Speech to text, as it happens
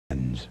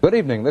News. Good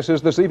evening. This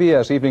is the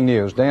CBS Evening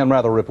News. Dan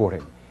Rather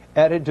reporting.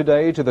 Added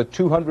today to the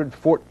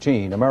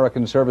 214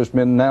 American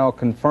servicemen now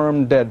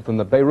confirmed dead from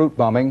the Beirut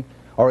bombing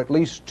are at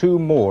least 2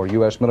 more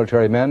U.S.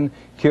 military men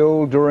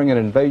killed during an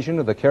invasion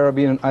of the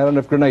Caribbean island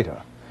of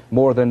Grenada.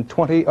 More than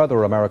 20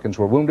 other Americans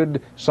were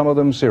wounded, some of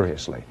them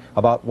seriously.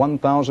 About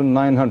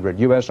 1,900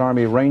 U.S.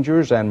 Army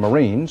Rangers and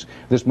Marines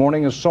this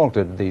morning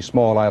assaulted the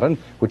small island,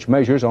 which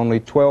measures only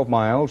 12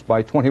 miles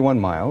by 21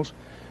 miles.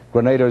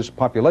 Grenada's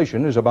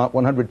population is about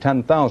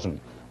 110,000,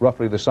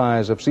 roughly the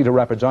size of Cedar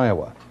Rapids,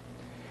 Iowa.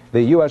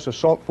 The U.S.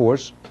 assault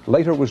force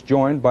later was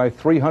joined by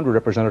 300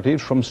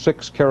 representatives from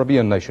 6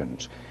 Caribbean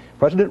nations.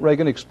 President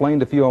Reagan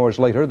explained a few hours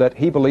later that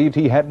he believed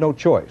he had no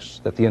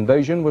choice, that the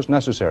invasion was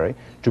necessary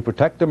to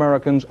protect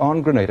Americans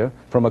on Grenada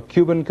from a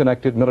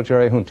Cuban-connected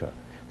military junta.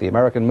 The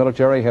American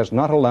military has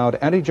not allowed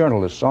any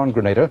journalists on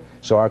Grenada,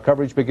 so our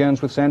coverage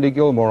begins with Sandy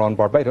Gilmore on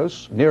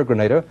Barbados, near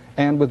Grenada,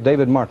 and with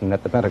David Martin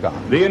at the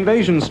Pentagon. The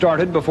invasion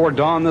started before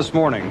dawn this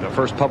morning. The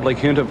first public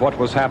hint of what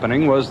was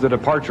happening was the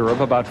departure of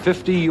about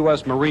 50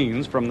 U.S.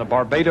 Marines from the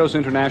Barbados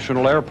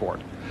International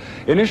Airport.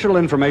 Initial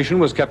information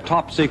was kept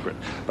top secret,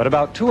 but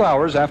about 2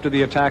 hours after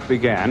the attack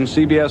began,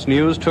 CBS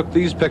News took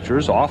these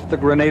pictures off the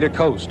Grenada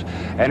coast: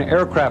 an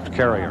aircraft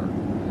carrier,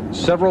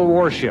 several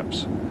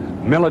warships,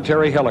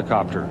 military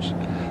helicopters.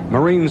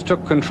 Marines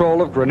took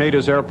control of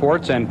Grenada's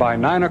airports and by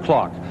 9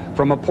 o'clock,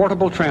 from a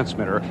portable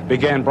transmitter,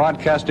 began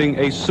broadcasting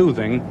a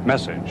soothing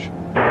message.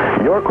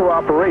 Your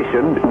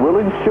cooperation will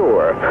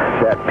ensure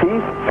that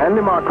peace and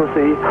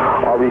democracy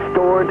are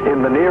restored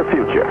in the near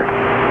future.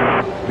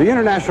 The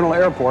international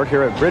airport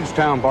here at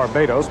Bridgetown,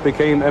 Barbados,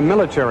 became a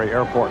military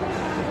airport.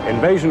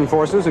 Invasion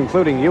forces,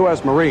 including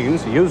U.S.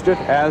 Marines, used it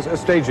as a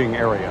staging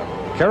area.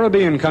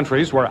 Caribbean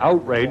countries were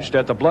outraged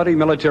at the bloody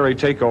military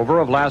takeover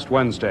of last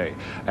Wednesday,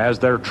 as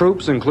their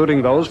troops,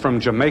 including those from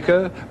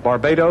Jamaica,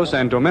 Barbados,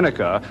 and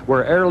Dominica,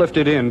 were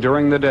airlifted in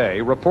during the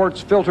day.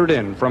 Reports filtered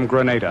in from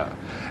Grenada.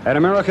 An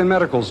American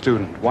medical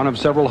student, one of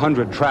several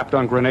hundred trapped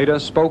on Grenada,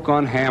 spoke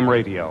on ham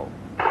radio.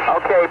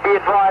 Okay, be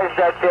advised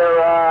that there,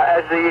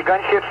 as the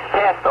gunships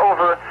passed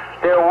over,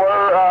 there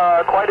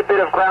were quite a bit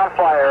of ground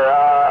fire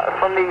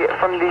from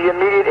the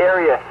immediate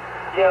area.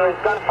 There is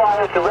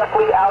gunfire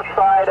directly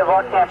outside of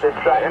our campus,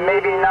 and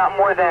maybe not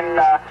more than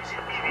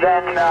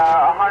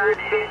 100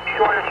 feet,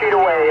 200 feet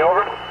away.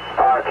 Over.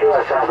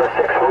 QS number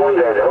 6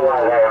 wounded. Who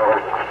are they? Over.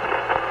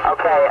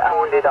 Okay,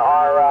 wounded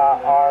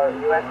are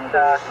U.S.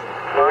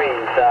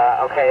 Marines.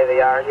 Okay,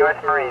 they are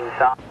U.S. Marines.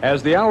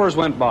 As the hours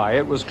went by,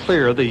 it was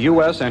clear the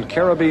U.S. and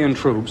Caribbean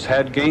troops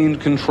had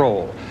gained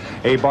control.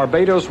 A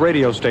Barbados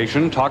radio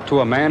station talked to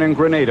a man in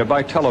Grenada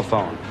by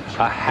telephone,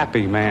 a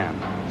happy man.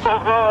 So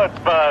good,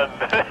 man.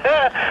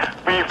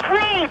 We're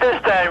free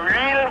this time,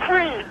 real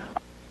free.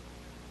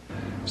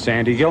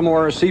 Sandy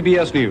Gilmore,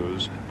 CBS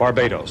News,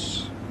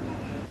 Barbados.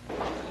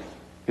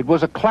 It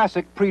was a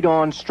classic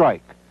pre-dawn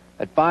strike.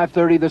 At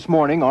 5:30 this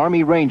morning,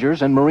 Army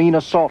Rangers and Marine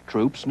assault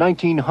troops,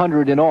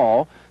 1,900 in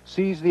all,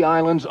 seized the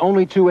island's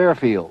only 2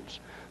 airfields.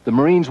 The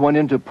Marines went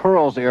into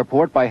Pearls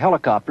Airport by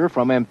helicopter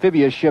from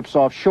amphibious ships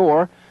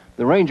offshore.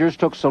 The Rangers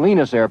took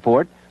Salinas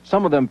Airport,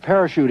 some of them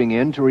parachuting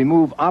in to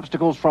remove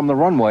obstacles from the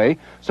runway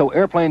so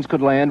airplanes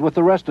could land with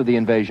the rest of the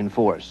invasion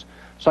force.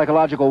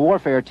 Psychological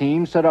warfare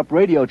teams set up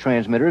radio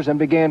transmitters and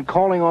began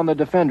calling on the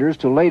defenders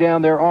to lay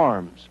down their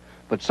arms,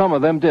 but some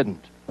of them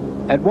didn't.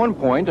 At one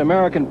point,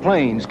 American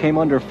planes came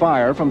under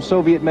fire from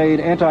Soviet-made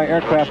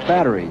anti-aircraft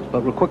batteries,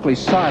 but were quickly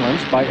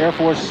silenced by Air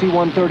Force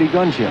C-130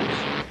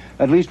 gunships.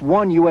 At least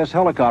 1 U.S.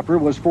 helicopter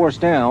was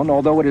forced down,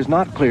 although it is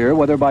not clear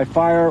whether by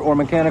fire or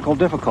mechanical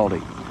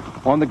difficulty.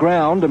 On the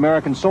ground,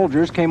 American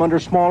soldiers came under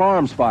small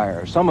arms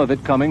fire, some of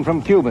it coming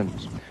from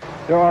Cubans.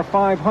 There are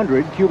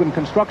 500 Cuban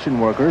construction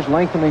workers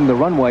lengthening the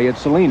runway at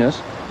Salinas,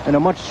 and a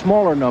much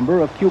smaller number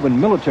of Cuban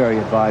military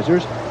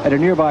advisors at a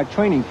nearby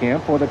training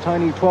camp for the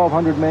tiny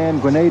 1,200-man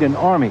Grenadan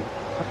army.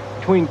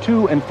 Between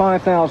 2,000 and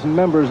 5,000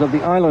 members of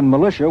the island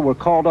militia were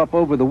called up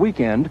over the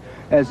weekend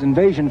as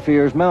invasion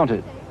fears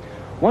mounted.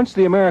 Once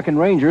the American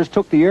Rangers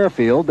took the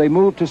airfield, they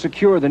moved to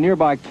secure the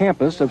nearby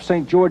campus of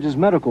St. George's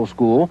Medical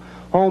School,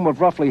 home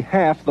of roughly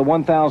half the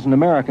 1,000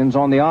 Americans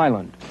on the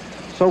island.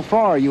 So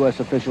far, U.S.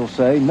 officials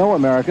say, no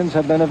Americans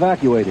have been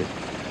evacuated.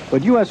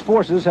 But U.S.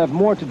 forces have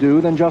more to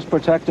do than just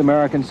protect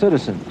American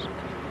citizens.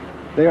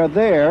 They are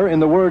there,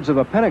 in the words of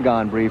a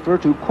Pentagon briefer,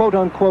 to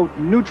quote-unquote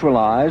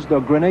neutralize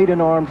the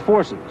Grenadan armed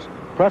forces,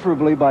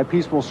 preferably by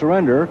peaceful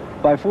surrender,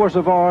 by force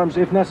of arms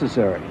if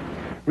necessary.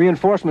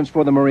 Reinforcements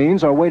for the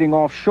Marines are waiting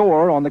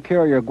offshore on the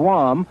carrier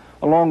Guam,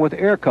 along with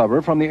air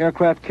cover from the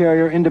aircraft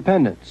carrier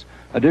Independence.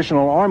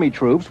 Additional Army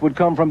troops would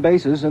come from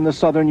bases in the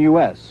southern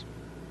U.S.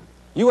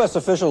 U.S.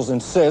 officials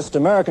insist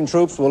American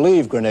troops will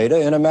leave Grenada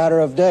in a matter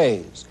of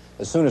days,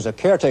 as soon as a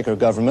caretaker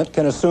government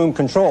can assume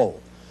control.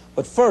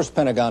 But first,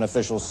 Pentagon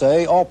officials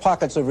say all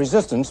pockets of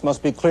resistance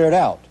must be cleared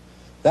out.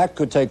 That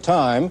could take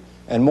time,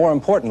 and more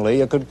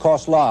importantly, it could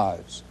cost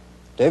lives.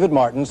 David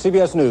Martin,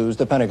 CBS News,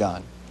 the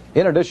Pentagon.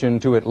 In addition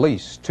to at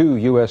least 2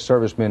 U.S.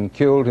 servicemen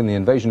killed in the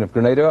invasion of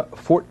Grenada,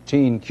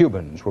 14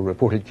 Cubans were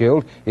reported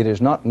killed. It is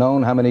not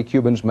known how many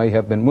Cubans may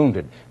have been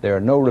wounded. There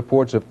are no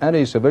reports of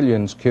any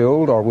civilians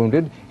killed or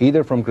wounded,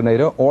 either from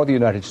Grenada or the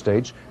United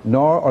States,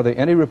 nor are there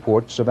any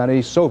reports of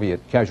any Soviet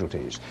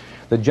casualties.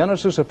 The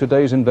genesis of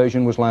today's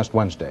invasion was last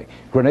Wednesday.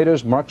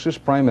 Grenada's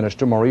Marxist Prime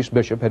Minister Maurice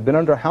Bishop had been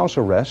under house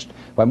arrest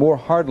by more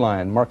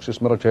hardline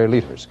Marxist military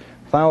leaders.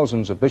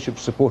 Thousands of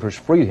Bishop's supporters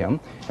freed him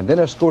and then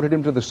escorted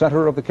him to the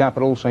center of the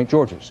capital, St.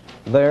 George's.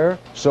 There,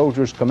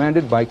 soldiers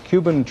commanded by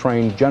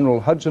Cuban-trained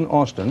General Hudson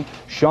Austin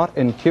shot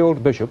and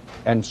killed Bishop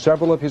and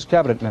several of his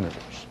cabinet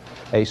ministers.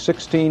 A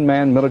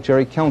 16-man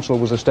military council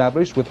was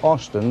established with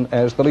Austin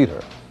as the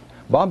leader.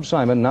 Bob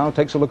Simon now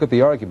takes a look at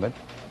the argument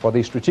for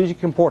the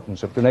strategic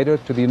importance of Grenada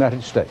to the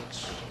United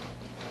States.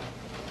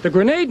 The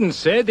Grenadans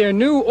said their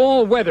new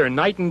all-weather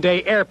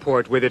night-and-day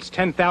airport with its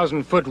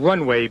 10,000-foot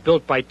runway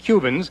built by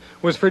Cubans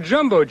was for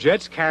jumbo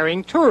jets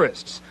carrying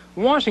tourists.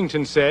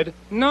 Washington said,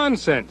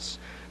 nonsense.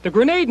 The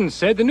Grenadans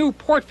said the new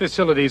port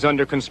facilities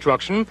under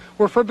construction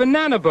were for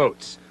banana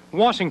boats.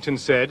 Washington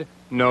said,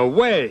 no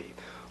way.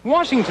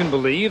 Washington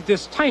believed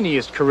this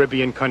tiniest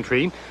Caribbean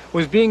country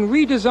was being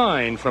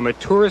redesigned from a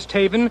tourist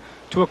haven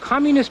to a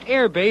communist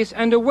air base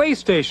and a way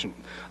station,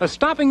 a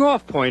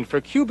stopping-off point for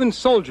Cuban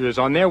soldiers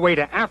on their way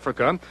to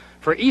Africa,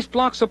 for East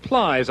Bloc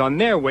supplies on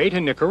their way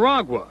to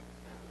Nicaragua.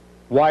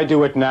 Why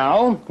do it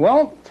now?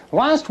 Well,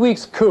 last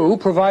week's coup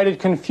provided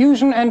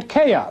confusion and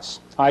chaos,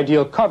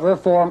 ideal cover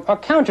for a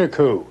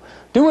counter-coup.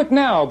 Do it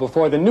now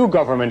before the new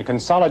government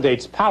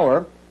consolidates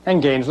power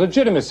and gains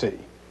legitimacy.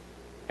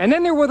 And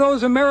then there were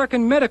those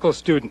American medical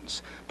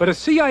students. But a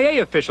CIA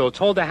official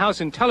told the House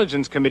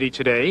Intelligence Committee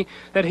today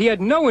that he had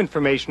no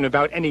information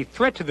about any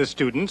threat to the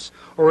students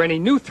or any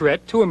new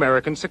threat to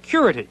American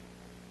security.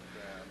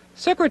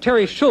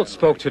 Secretary Schultz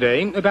spoke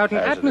today about an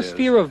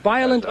atmosphere of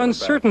violent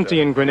uncertainty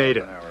in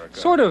Grenada,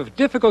 sort of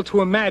difficult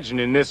to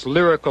imagine in this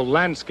lyrical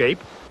landscape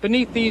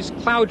beneath these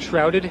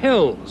cloud-shrouded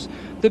hills.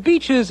 The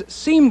beaches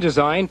seem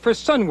designed for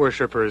sun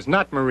worshippers,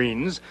 not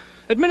Marines.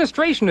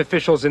 Administration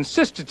officials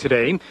insisted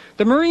today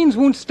the Marines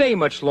won't stay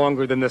much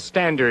longer than the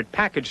standard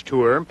package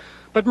tour,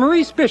 but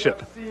Maurice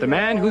Bishop, the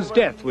man whose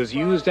death was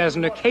used as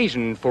an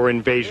occasion for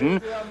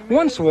invasion,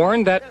 once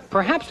warned that,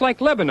 perhaps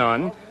like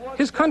Lebanon,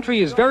 his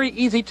country is very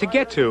easy to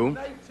get to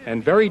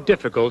and very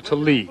difficult to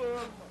leave.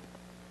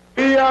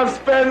 We have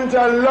spent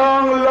a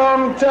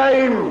long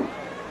time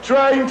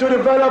trying to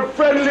develop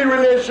friendly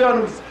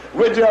relations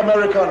with the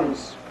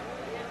Americans.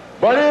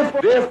 But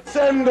if they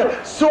send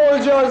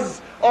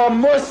soldiers or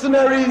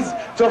mercenaries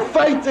to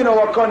fight in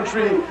our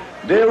country,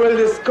 they will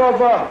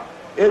discover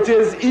it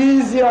is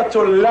easier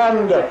to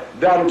land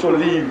than to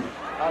leave.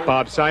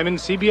 Bob Simon,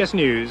 CBS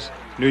News,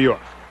 New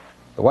York.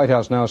 The White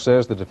House now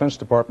says the Defense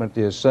Department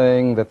is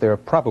saying that there are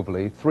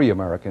probably 3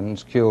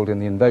 Americans killed in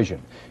the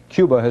invasion.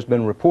 Cuba has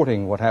been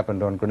reporting what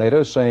happened on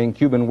Grenada, saying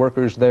Cuban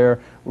workers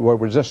there were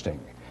resisting.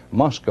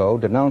 Moscow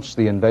denounced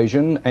the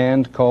invasion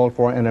and called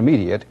for an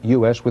immediate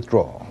U.S.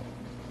 withdrawal.